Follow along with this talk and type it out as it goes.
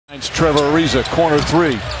Trevor Ariza, corner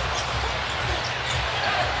three.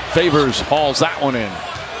 Favors hauls that one in.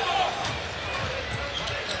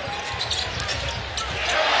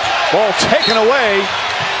 Ball taken away.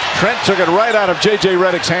 Trent took it right out of J.J.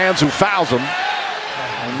 Redick's hands, who fouls him.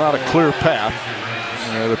 Not a clear path.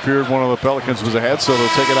 It appeared one of the Pelicans was ahead, so they'll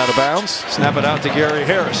take it out of bounds. Snap it out to Gary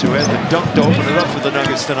Harris, who had the dunk to open it up for the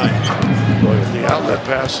Nuggets tonight. The outlet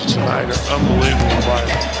passes tonight are unbelievable by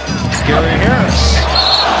Gary Harris.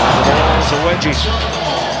 The ball's a wedgie.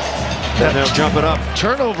 And they'll jump it up.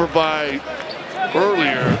 turnover by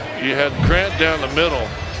earlier. You had Grant down the middle.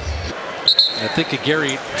 I think of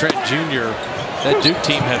Gary Trent Jr. That Duke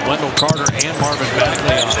team had Wendell Carter and Marvin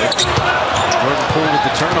Bagley on it. Jordan Poole with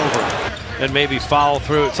the turnover. And maybe foul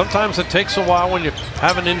through it. Sometimes it takes a while when you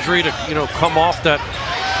have an injury to, come off that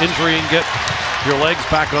injury and get your legs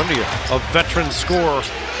back under you. A veteran scorer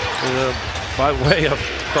by way of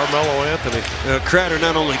Carmelo Anthony. Crowder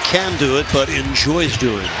not only can do it, but enjoys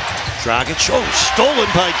doing it. Dragic, stolen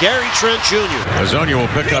by Gary Trent Jr. Azonia will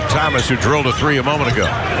pick up Thomas, who drilled a three a moment ago.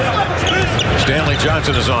 Stanley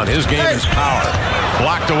Johnson is on. His game is power.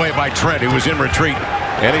 Blocked away by Trent, who was in retreat.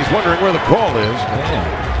 And he's wondering where the call is.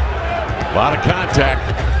 A lot of contact.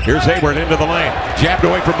 Here's Hayward into the lane. Jabbed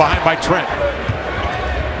away from behind by Trent.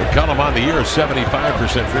 McCollum on the year is 75%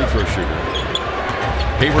 free throw shooter.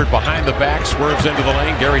 Hayward behind the back, swerves into the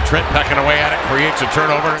lane. Gary Trent pecking away at it, creates a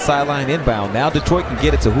turnover. Sideline inbound. Now Detroit can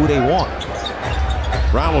get it to who they want.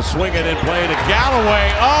 Brown will swing it and play to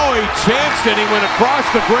Galloway. Oh, he chanced it. He went across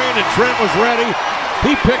the grain and Trent was ready.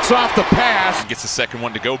 He picks off the pass. Gets the second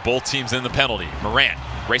one to go. Both teams in the penalty. Morant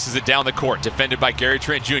races it down the court. Defended by Gary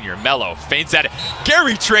Trent Jr. Melo feints at it.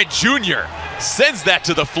 Gary Trent Jr. sends that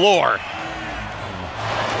to the floor.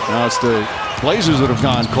 Now it's the Blazers that have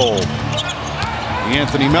gone cold.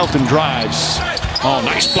 Anthony Melton drives. Oh,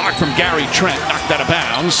 nice block from Gary Trent. Knocked out of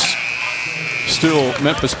bounds. Still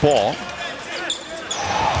Memphis ball.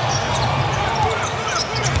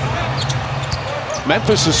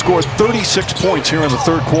 Memphis has scored 36 points here in the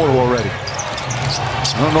third quarter already.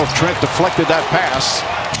 I don't know if Trent deflected that pass.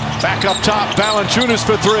 Back up top, Valanciunas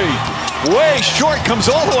for three. Way short, comes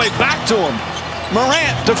all the way back to him.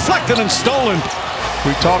 Morant deflected and stolen.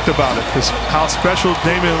 We talked about it, how special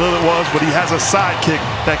Damian Lillard was, but he has a sidekick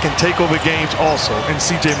that can take over games also in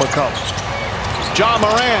C.J. McCollum. Ja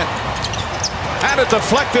Morant had it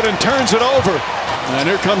deflected and turns it over. And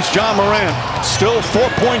here comes Ja Morant. Still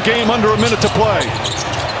 4-point game under a minute to play.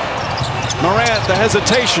 Morant, the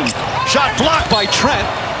hesitation. Shot blocked by Trent.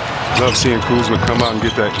 Love seeing Kuzma come out and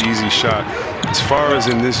get that easy shot. As far as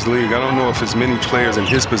in this league, I don't know if as many players in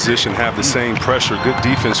his position have the same pressure. Good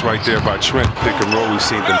defense right there by Trent. Pick and roll, we've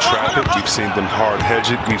seen them trap it. We've seen them hard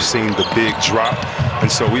hedge it. We've seen the big drop. And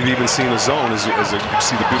so we've even seen a zone as you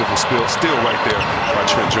see the beautiful steal right there by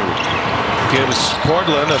Trent Jr. Gives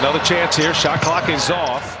Portland another chance here. Shot clock is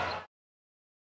off.